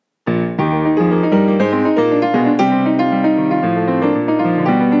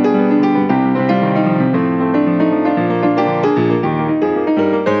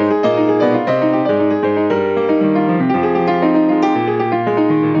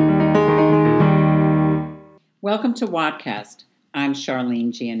Welcome to Wadcast. I'm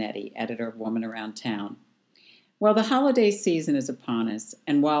Charlene Gianetti, editor of Woman Around Town. Well, the holiday season is upon us,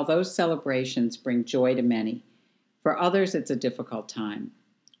 and while those celebrations bring joy to many, for others it's a difficult time.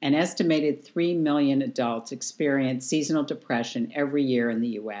 An estimated 3 million adults experience seasonal depression every year in the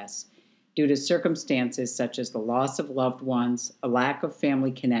U.S. due to circumstances such as the loss of loved ones, a lack of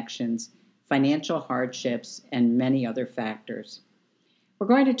family connections, financial hardships, and many other factors. We're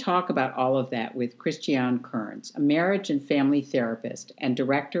going to talk about all of that with Christiane Kearns, a marriage and family therapist and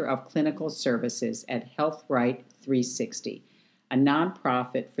director of clinical services at Health Right 360, a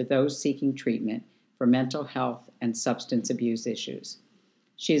nonprofit for those seeking treatment for mental health and substance abuse issues.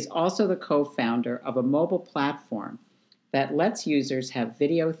 She is also the co-founder of a mobile platform that lets users have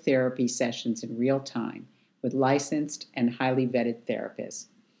video therapy sessions in real time with licensed and highly vetted therapists.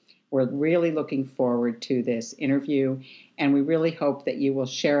 We're really looking forward to this interview, and we really hope that you will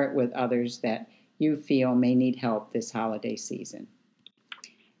share it with others that you feel may need help this holiday season.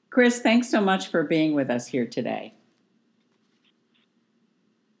 Chris, thanks so much for being with us here today.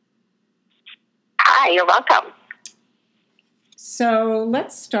 Hi, you're welcome. So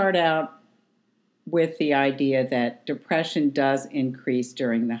let's start out with the idea that depression does increase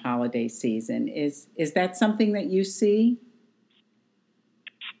during the holiday season. Is that something that you see?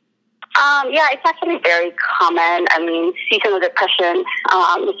 Yeah, it's actually very common. I mean, seasonal depression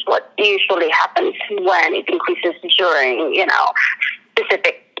is what usually happens when it increases during,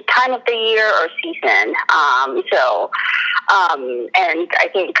 specific time of the year or season. And I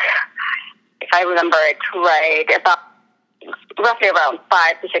think, if I remember it right, roughly around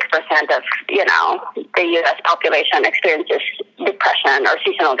 5 to 6% of, the U.S. population experiences depression or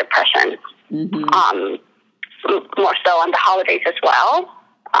seasonal depression. Mm-hmm. More so on the holidays as well.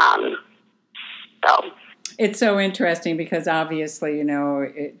 It's so interesting because obviously,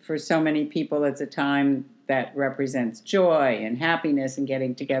 for so many people, it's a time that represents joy and happiness and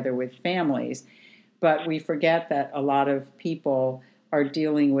getting together with families. But we forget that a lot of people are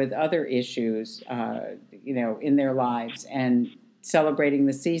dealing with other issues, in their lives, and celebrating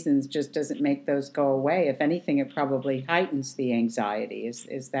the seasons just doesn't make those go away. If anything, it probably heightens the anxiety.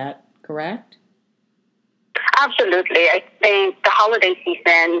 Is that correct? Absolutely. I think the holiday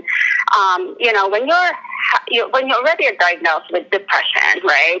season, when you're already diagnosed with depression,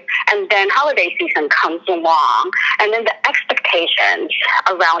 right? And then holiday season comes along, and then the expectations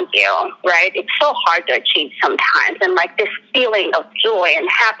around you, right? It's so hard to achieve sometimes. And like this feeling of joy and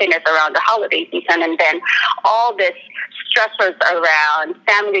happiness around the holiday season, and then all this stressors around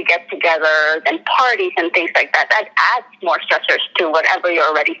family get-togethers and parties and things like that, that adds more stressors to whatever you're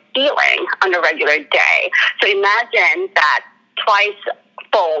already feeling on a regular day. So imagine that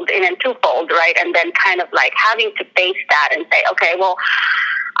twice-fold and then twofold, right? And then kind of like having to face that and say, okay, well,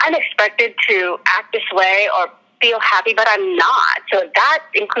 I'm expected to act this way or feel happy, but I'm not. So that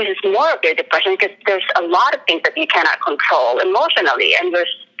increases more of your depression because there's a lot of things that you cannot control emotionally, and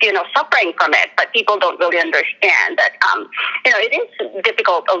there's suffering from it, but people don't really understand that, it is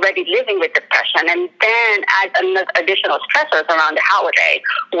difficult already living with depression, and then add additional stressors around the holiday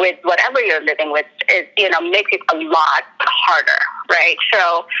with whatever you're living with is, makes it a lot harder, right?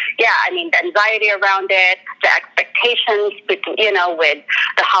 So, yeah, I mean, the anxiety around it, the expectations, with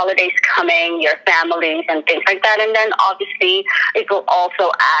the holidays coming, your families and things like that, and then obviously it will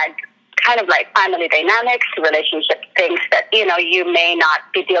also add kind of like family dynamics, relationship things that, you may not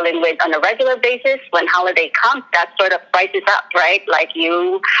be dealing with on a regular basis. When holiday comes, that sort of rises up, right? Like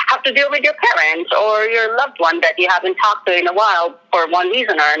you have to deal with your parents or your loved one that you haven't talked to in a while for one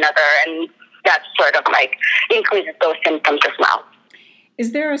reason or another. And that sort of like increases those symptoms as well.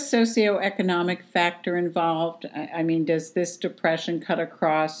 Is there a socioeconomic factor involved? I mean, does this depression cut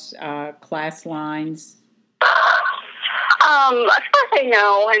across class lines? As far as I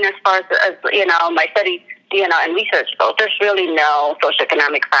know, and as far as my studies, and research goes, there's really no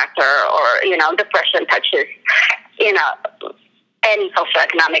socioeconomic factor or, depression touches, any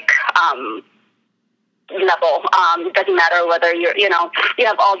socioeconomic level. It doesn't matter whether you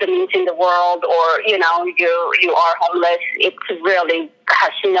have all the means in the world or, you are homeless. It really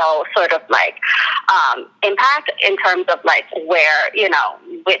has no sort of like impact in terms of like where,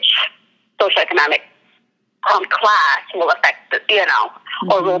 which socioeconomic class will affect,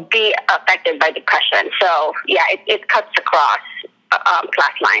 or will be affected by depression. So, yeah, it cuts across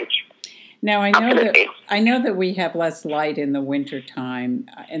class lines. Now, I know that we have less light in the winter time,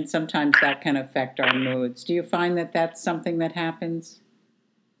 and sometimes that can affect our moods. Do you find that that's something that happens?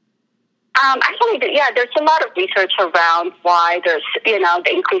 Actually, yeah, there's a lot of research around why there's, the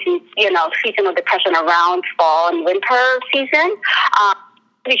increasing, seasonal depression around fall and winter season.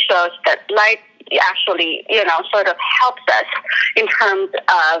 It shows that light actually, sort of helps us in terms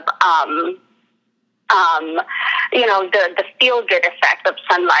of, the feel-good effect of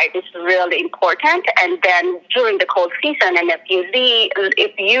sunlight is really important. And then during the cold season, and if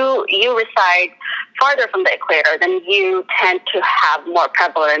you reside farther from the equator, then you tend to have more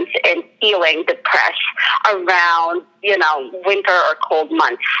prevalence in feeling depressed around, winter or cold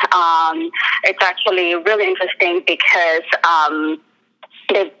months. It's actually really interesting because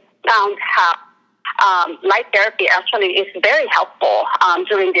they found how light therapy actually is very helpful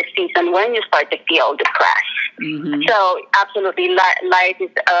during this season when you start to feel depressed. Mm-hmm. So absolutely, light is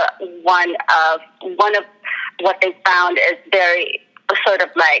one of what they found is very sort of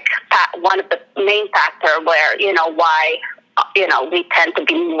like one of the main factor where why we tend to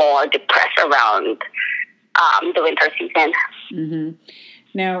be more depressed around the winter season. Mm-hmm.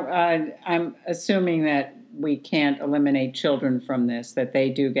 Now, I'm assuming that we can't eliminate children from this, that they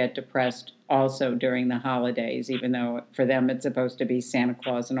do get depressed also during the holidays, even though for them it's supposed to be Santa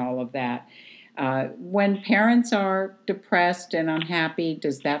Claus and all of that. When parents are depressed and unhappy,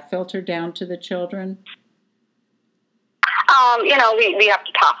 does that filter down to the children? We have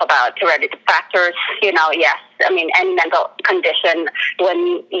to talk about hereditary factors. Yes. I mean, any mental condition,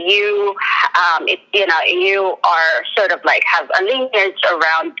 when you are sort of like have a lineage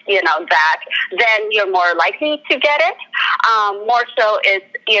around, that, then you're more likely to get it. More so is,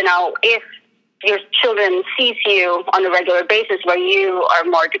 if your children sees you on a regular basis where you are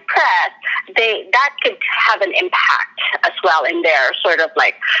more depressed, that could have an impact as well in their sort of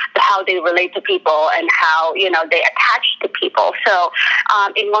like how they relate to people and how, they attach to people. So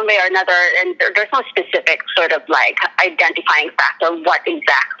in one way or another, and there's no specific sort of like identifying factor what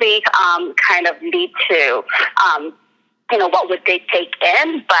exactly kind of lead to what would they take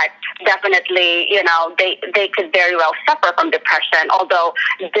in, but definitely, they could very well suffer from depression, although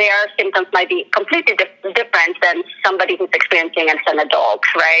their symptoms might be completely different than somebody who's experiencing it as an adult,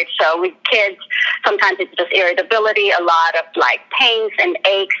 right? So with kids, sometimes it's just irritability, a lot of like pains and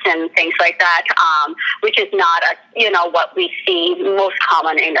aches and things like that, which is not what we see most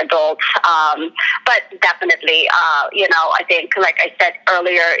common in adults. But definitely, I think, like I said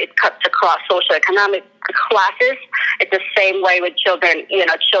earlier, it cuts across socioeconomic classes. It's the same way with children.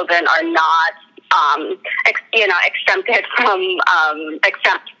 Children are not, exempted from,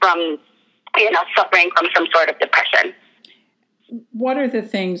 suffering from some sort of depression. What are the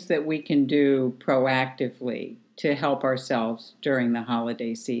things that we can do proactively to help ourselves during the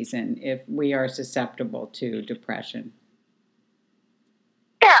holiday season if we are susceptible to depression?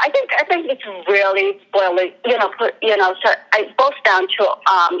 Yeah, I think it's really boiling, so it boils down to,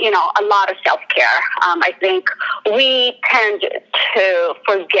 a lot of self-care. I think we tend to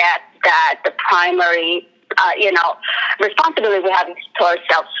forget that the primary, responsibility we have is to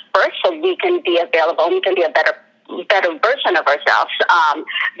ourselves first, so we can be available, we can be a better version of ourselves,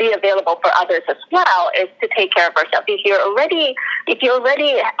 be available for others as well, is to take care of ourselves. If you're already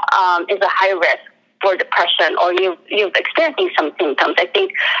is a high risk for depression, or you've experiencing some symptoms, I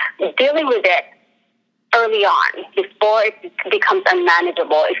think dealing with it early on before it becomes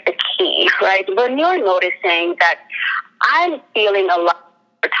unmanageable is the key, right? When you're noticing that I'm feeling a lot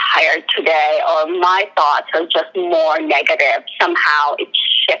tired today, or my thoughts are just more negative, somehow it's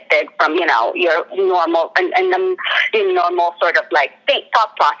shifted from, your normal and your normal sort of like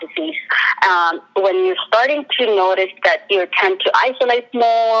thought processes. When you're starting to notice that you tend to isolate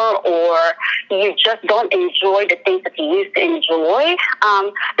more, or you just don't enjoy the things that you used to enjoy,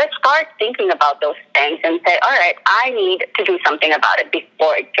 let's start thinking about those things and say, all right, I need to do something about it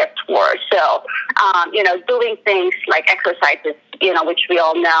before it gets worse. So, doing things like exercises, which we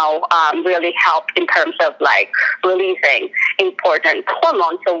all know really help in terms of like releasing important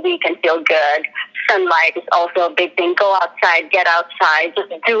hormones so we can feel good. Sunlight is also a big thing. Go outside, get outside,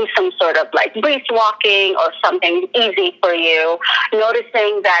 just do some sort of like brisk walking or something easy for you.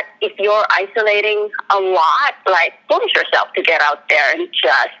 Noticing that if you're isolating a lot, like force yourself to get out there and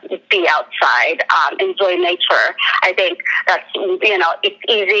just be outside, enjoy nature. I think that's, it's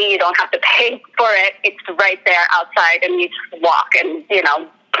easy. You don't have to pay for it. It's right there outside, and you just walk and,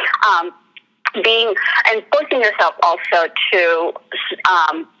 forcing yourself also to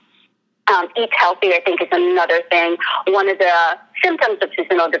eat healthy, I think, is another thing. One of the symptoms of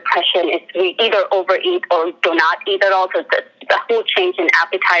seasonal depression is we either overeat or do not eat at all. So the whole change in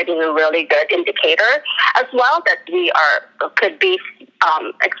appetite is a really good indicator as well that we could be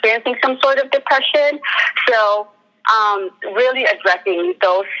experiencing some sort of depression. So really addressing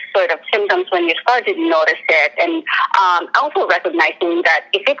those sort of symptoms when you start to notice it, and also recognizing that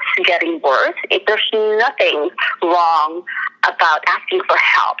if it's getting worse, if there's nothing wrong about asking for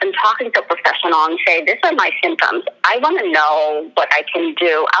help and talking to a professional and say, these are my symptoms. I want to know what I can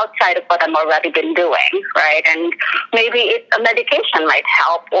do outside of what I'm already been doing, right? And maybe a medication might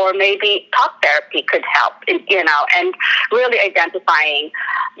help, or maybe talk therapy could help, and really identifying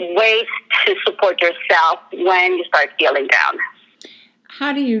ways to support yourself when you start feeling down.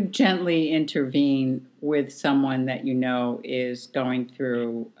 How do you gently intervene with someone that you know is going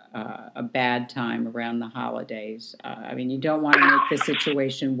through a bad time around the holidays? You don't want to make the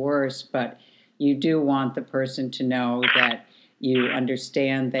situation worse, but you do want the person to know that you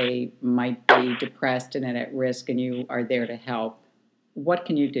understand they might be depressed and at risk, and you are there to help. What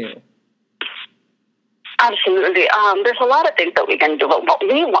can you do? Absolutely. There's a lot of things that we can do, but what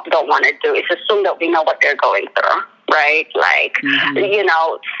we don't want to do is assume that we know what they're going through, right? Like,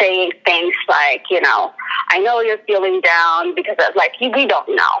 saying things like, I know you're feeling down because of, we don't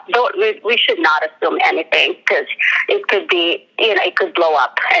know. We should not assume anything, because it could be, it could blow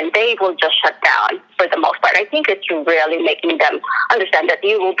up and they will just shut down for the most part. I think it's really making them understand that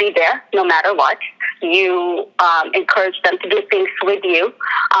you will be there no matter what. You encourage them to do things with you.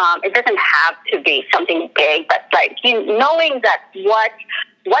 It doesn't have to be something big, but knowing that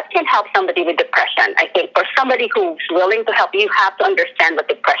what can help somebody with depression. I think for somebody who's willing to help, you have to understand what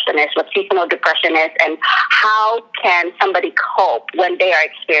depression is, what seasonal depression is, and how can somebody cope when they are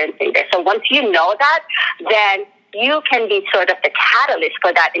experiencing this. So once you know that, then you can be sort of the catalyst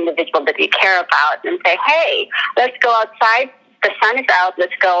for that individual that you care about and say, hey, let's go outside. The sun is out.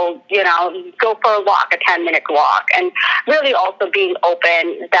 Let's go, go for a walk, a 10-minute walk. And really also being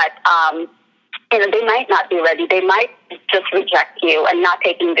open that, they might not be ready. They might just reject you, and not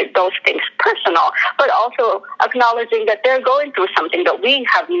taking those things personal, but also acknowledging that they're going through something that we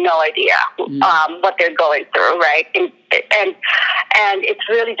have no idea what they're going through, right? And it's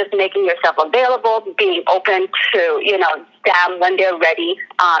really just making yourself available, being open to, them when they're ready,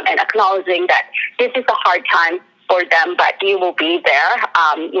 and acknowledging that this is a hard time for them, but you will be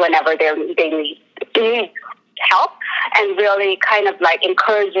there whenever they need help, and really kind of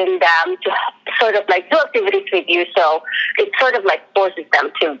encouraging them to sort of do activities with you. So it sort of forces them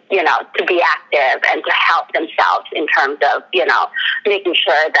to, to be active and to help themselves in terms of, making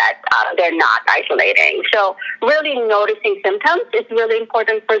sure that they're not isolating. So really noticing symptoms is really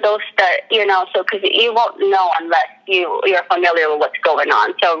important for those that, because you won't know unless you're familiar with what's going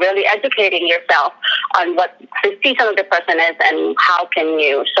on. So really educating yourself on what the seasonal depression is and how can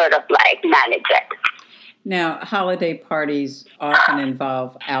you sort of manage it. Now, holiday parties often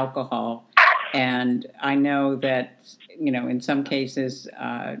involve alcohol, and I know that, in some cases,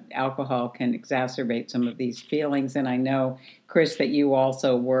 alcohol can exacerbate some of these feelings, and I know, Chris, that you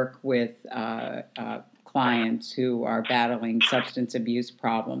also work with clients who are battling substance abuse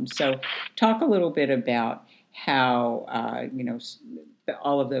problems. So talk a little bit about how,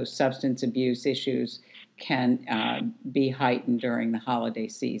 all of those substance abuse issues can be heightened during the holiday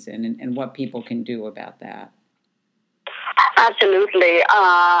season, and what people can do about that. Absolutely.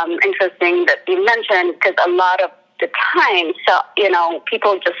 Interesting that you mentioned, because a lot of the time,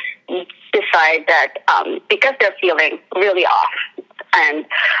 people just decide that because they're feeling really off, and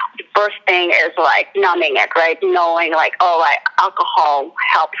first thing is numbing it, right? Knowing alcohol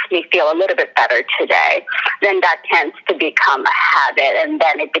helps me feel a little bit better today. Then that tends to become a habit, and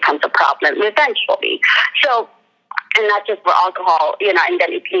then it becomes a problem eventually. So, and not just for alcohol, and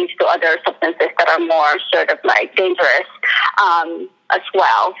then it leads to other substances that are more sort of dangerous as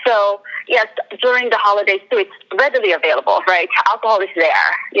well. So yes, during the holidays too, it's readily available, right? Alcohol is there.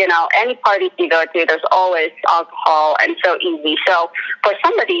 Any parties you go to, there's always alcohol, and so easy. So for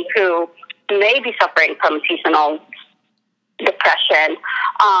somebody who may be suffering from seasonal depression,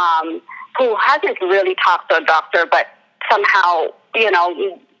 who hasn't really talked to a doctor, but somehow,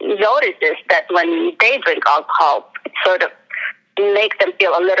 notices that when they drink alcohol, it sort of makes them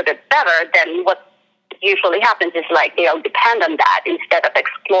feel a little bit better, then what usually happens is they'll depend on that instead of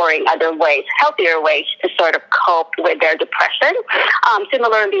exploring other ways, healthier ways to sort of cope with their depression.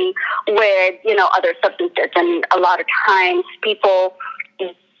 Similarly with, other substances, and a lot of times people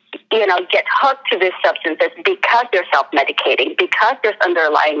get hooked to these substances because they're self-medicating, because there's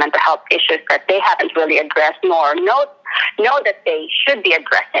underlying mental health issues that they haven't really addressed nor know that they should be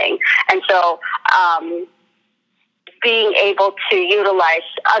addressing. And so being able to utilize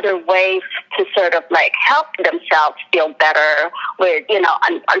other ways to sort of help themselves feel better with,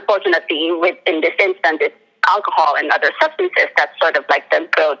 unfortunately, in this instance, it's alcohol and other substances. That's sort of the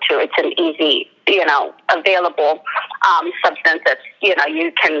go-to. It's an easy, available substance that,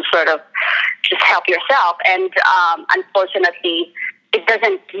 you can sort of just help yourself. And unfortunately, it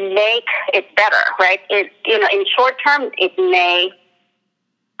doesn't make it better, right? It, in short term, it may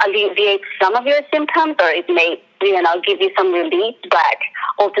alleviate some of your symptoms, or it may, give you some relief, but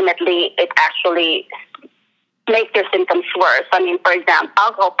ultimately it actually makes your symptoms worse. I mean, for example,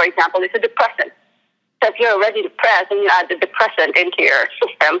 alcohol, for example, is a depressant. So if you're already depressed and you add the depressant into your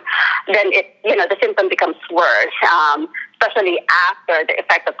system, then the symptom becomes worse, especially after the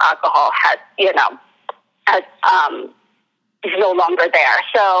effect of alcohol is no longer there.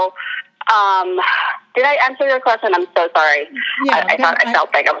 So, did I answer your question? I'm so sorry. Yeah, I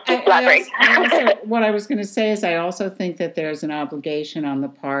felt like I was just blabbering. What I was going to say is I also think that there's an obligation on the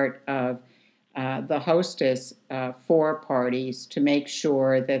part of the hostess for parties to make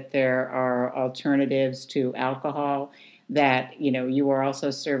sure that there are alternatives to alcohol, that you are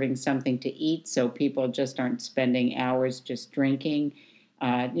also serving something to eat so people just aren't spending hours just drinking,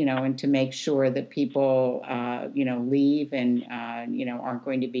 and to make sure that people leave and aren't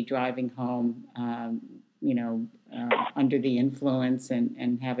going to be driving home under the influence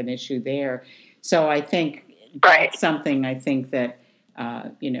and have an issue there. So I think that's something I think that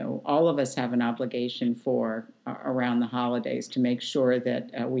all of us have an obligation for around the holidays, to make sure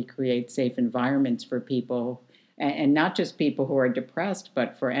that we create safe environments for people, and not just people who are depressed,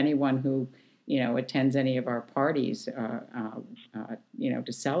 but for anyone who attends any of our parties,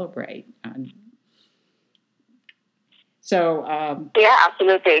 to celebrate. Yeah,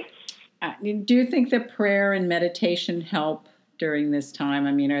 absolutely. Do you think that prayer and meditation help during this time?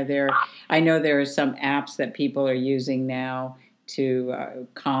 I mean, I know there are some apps that people are using now. To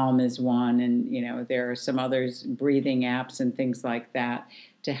Calm is one, and there are some others, breathing apps and things like that,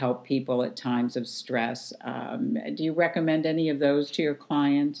 to help people at times of stress. Do you recommend any of those to your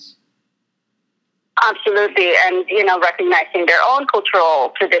clients? Absolutely, and recognizing their own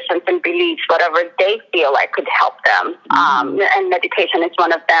cultural traditions and beliefs, whatever they feel like could help them. And meditation is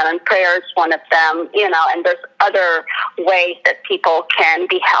one of them, and prayer is one of them. And there's other ways that people can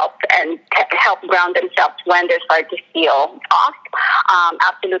be helped and help ground themselves when they start to feel off.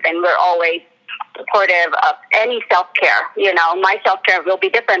 Absolutely, and we're always supportive of any self-care. My self-care will be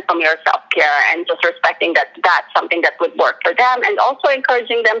different from your self-care, and just respecting that that's something that would work for them, and also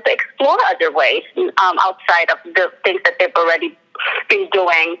encouraging them to explore other ways outside of the things that they've already been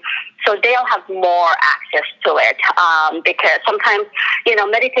doing, so they'll have more access to it, because sometimes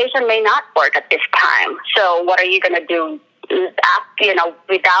meditation may not work at this time. So what are you going to do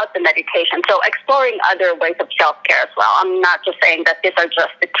without the meditation? So exploring other ways of self-care as well. I'm not just saying that these are just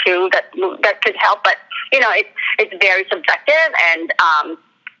the two that could help, but it's very subjective, and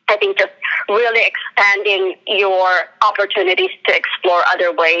I think just really expanding your opportunities to explore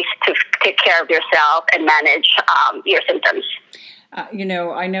other ways to take care of yourself and manage your symptoms.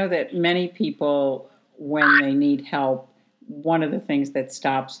 I know that many people, when they need help, one of the things that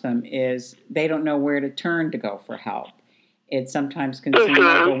stops them is they don't know where to turn to go for help. It sometimes can seem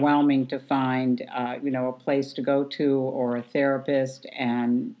overwhelming to find, a place to go to or a therapist,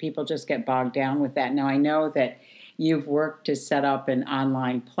 and people just get bogged down with that. Now, I know that you've worked to set up an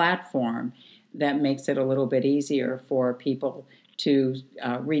online platform that makes it a little bit easier for people to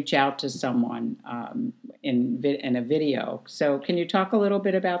reach out to someone in a video. So can you talk a little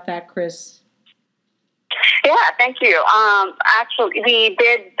bit about that, Chris? Yeah, thank you. Actually, we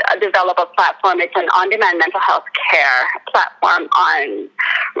did develop a platform. It's an on-demand mental health care platform.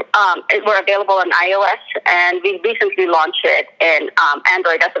 We're available on iOS, and we recently launched it in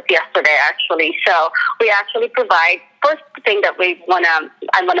Android as of yesterday, actually. So we actually provide. First thing that I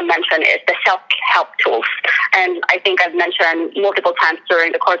want to mention is the self-help tools. And I think I've mentioned multiple times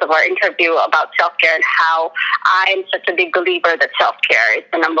during the course of our interview about self-care and how I'm such a big believer that self-care is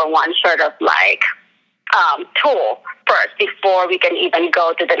the number one sort of tool first before we can even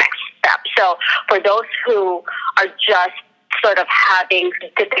go to the next step. So for those who are just sort of having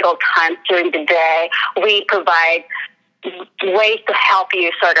difficult times during the day, we provide ways to help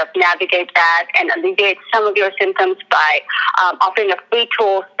you sort of navigate that and alleviate some of your symptoms by offering a free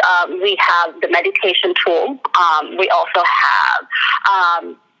tool. We have the meditation tool. We also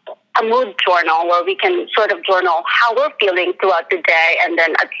have a mood journal where we can sort of journal how we're feeling throughout the day, and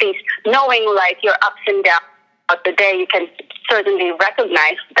then at least knowing your ups and downs of the day, you can certainly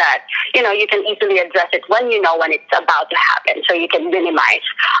recognize that, you can easily address it when it's about to happen, so you can minimize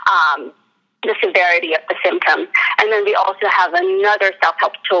the severity of the symptoms. And then we also have another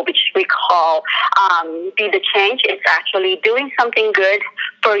self-help tool, which we call Be the Change. It's actually doing something good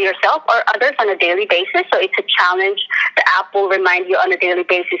for yourself or others on a daily basis. So it's a challenge. The app will remind you on a daily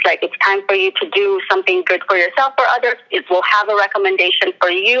basis, it's time for you to do something good for yourself or others. It will have a recommendation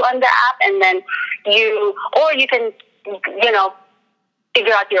for you on the app, and then you can,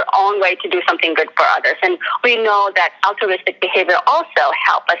 figure out your own way to do something good for others. And we know that altruistic behavior also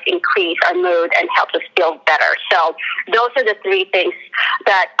help us increase our mood and helps us feel better. So those are the three things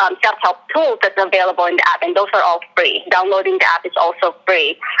that self-help tools that's available in the app, and those are all free. Downloading the app is also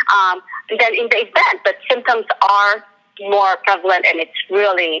free. Then in the event that symptoms are more prevalent and it's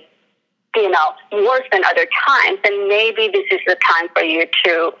really worse than other times, then maybe this is the time for you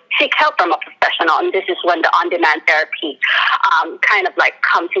to seek help from a professional. And this is when the on-demand therapy kind of like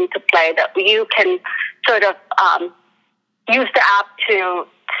comes into play, that you can sort of use the app to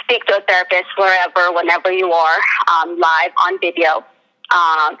speak to a therapist wherever, whenever you are, live on video.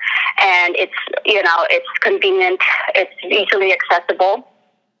 And it's convenient, it's easily accessible.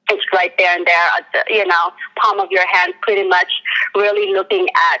 It's right there and there at the, palm of your hand, pretty much really looking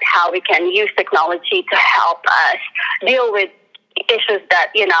at how we can use technology to help us deal with issues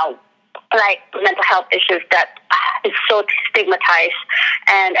that, like mental health issues that is so stigmatized.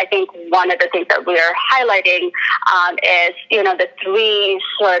 And I think one of the things that we're highlighting is, the three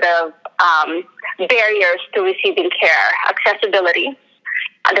sort of barriers to receiving care: accessibility,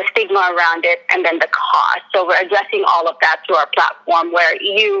 the stigma around it, and then the cost. So we're addressing all of that through our platform, where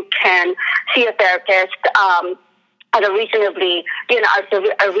you can see a therapist at a reasonably,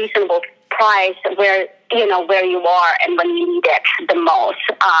 a reasonable price, where you are and when you need it the most.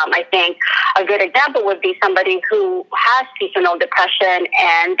 I think a good example would be somebody who has seasonal depression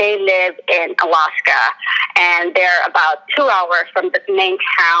and they live in Alaska, and they're about 2 hours from the main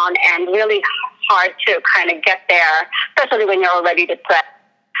town, and really hard to kind of get there, especially when you're already depressed.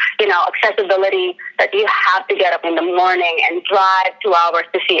 Accessibility, that you have to get up in the morning and drive 2 hours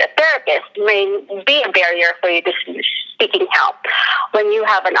to see a therapist, may be a barrier for you to seeking help when you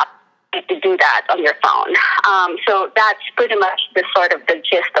have an opportunity to do that on your phone. So that's pretty much the sort of the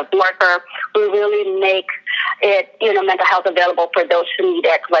gist of Workr. We really make it, mental health available for those who need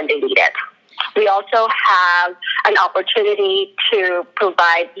it when they need it. We also have an opportunity to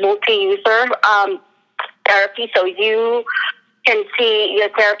provide multi-user therapy, so you can see your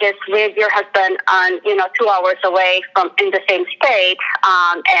therapist with your husband on, 2 hours away from in the same state,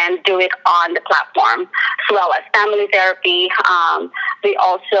 and do it on the platform, as well as family therapy. We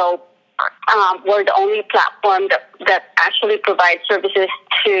also, we're the only platform that actually provides services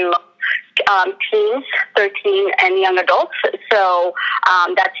to teens, 13 and young adults. So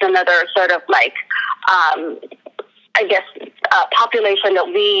that's another sort of like, population that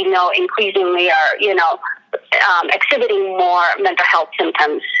we know increasingly are, exhibiting more mental health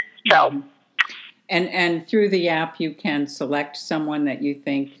symptoms. So, and through the app, you can select someone that you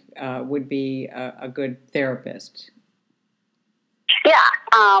think would be a good therapist. Yeah.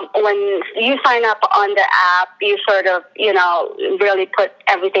 When you sign up on the app, you sort of, really put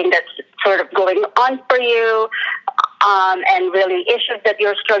everything that's sort of going on for you, and really issues that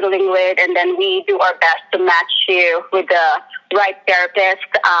you're struggling with, and then we do our best to match you with the right therapist.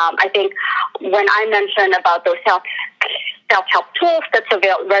 I think when I mentioned about those self-help tools that's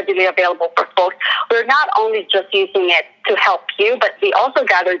readily available for folks, we're not only just using it to help you, but we also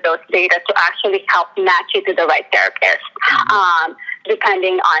gather those data to actually help match you to the right therapist.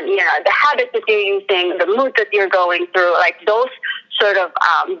 Depending on, the habits that you're using, the mood that you're going through, like those sort of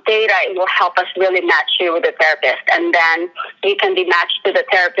data will help us really match you with a therapist. And then you can be matched to the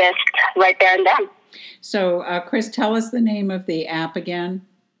therapist right there and then. So, Chris, tell us the name of the app again.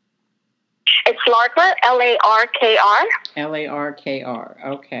 It's Larkr, L-A-R-K-R. L-A-R-K-R,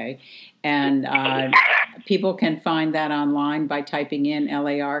 okay. And people can find that online by typing in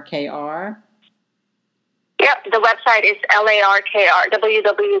L-A-R-K-R? Yep, the website is LARKR,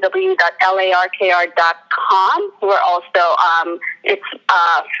 www.larkr.com. We're also, it's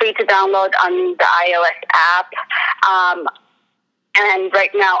free to download on the iOS app. And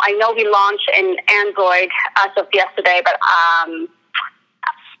right now, I know we launched in Android as of yesterday, but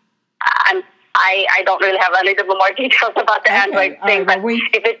I don't really have a little bit more details about the Android thing, but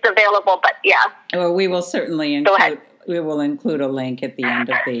if it's available, but yeah. Well, we will certainly include. We will include a link at the end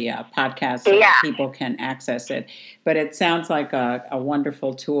of the podcast so that people can access it. But it sounds like a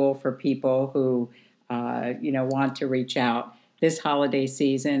wonderful tool for people who, want to reach out this holiday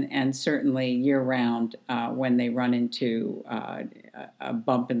season and certainly year-round when they run into a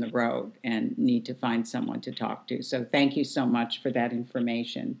bump in the road and need to find someone to talk to. So thank you so much for that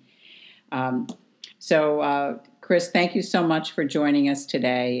information. Chris, thank you so much for joining us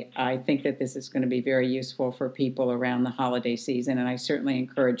today. I think that this is going to be very useful for people around the holiday season, and I certainly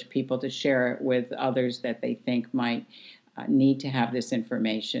encourage people to share it with others that they think might need to have this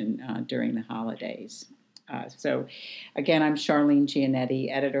information during the holidays. So, again, I'm Charlene Giannetti,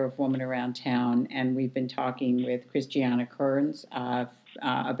 editor of Woman Around Town, and we've been talking with Christiana Kearns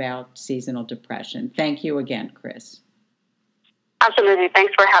about seasonal depression. Thank you again, Chris. Absolutely.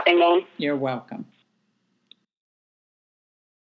 Thanks for having me. You're welcome.